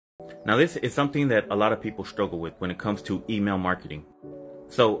Now this is something that a lot of people struggle with when it comes to email marketing.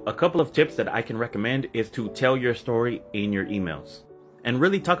 So a couple of tips that I can recommend is to tell your story in your emails and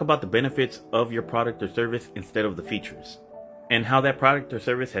really talk about the benefits of your product or service instead of the features and how that product or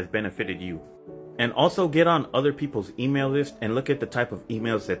service has benefited you. And also get on other people's email list and look at the type of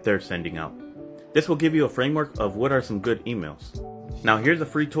emails that they're sending out. This will give you a framework of what are some good emails. Now here's a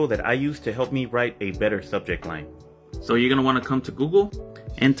free tool that I use to help me write a better subject line. So you're going to want to come to Google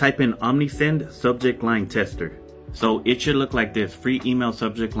and type in Omnisend subject line tester. So it should look like this, free email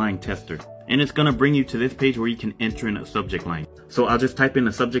subject line tester. And it's going to bring you to this page where you can enter in a subject line. So I'll just type in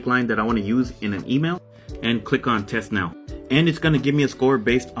a subject line that I want to use in an email and click on test now. And it's going to give me a score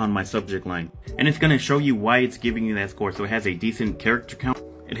based on my subject line. And it's going to show you why it's giving you that score. So it has a decent character count.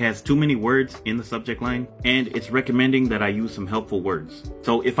 It has too many words in the subject line, and it's recommending that I use some helpful words.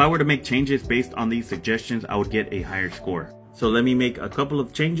 So if I were to make changes based on these suggestions, I would get a higher score. So let me make a couple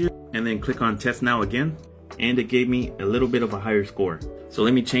of changes and then click on test now again. And it gave me a little bit of a higher score. So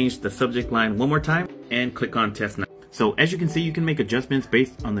let me change the subject line one more time and click on test now. So as you can see, you can make adjustments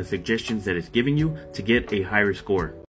based on the suggestions that it's giving you to get a higher score.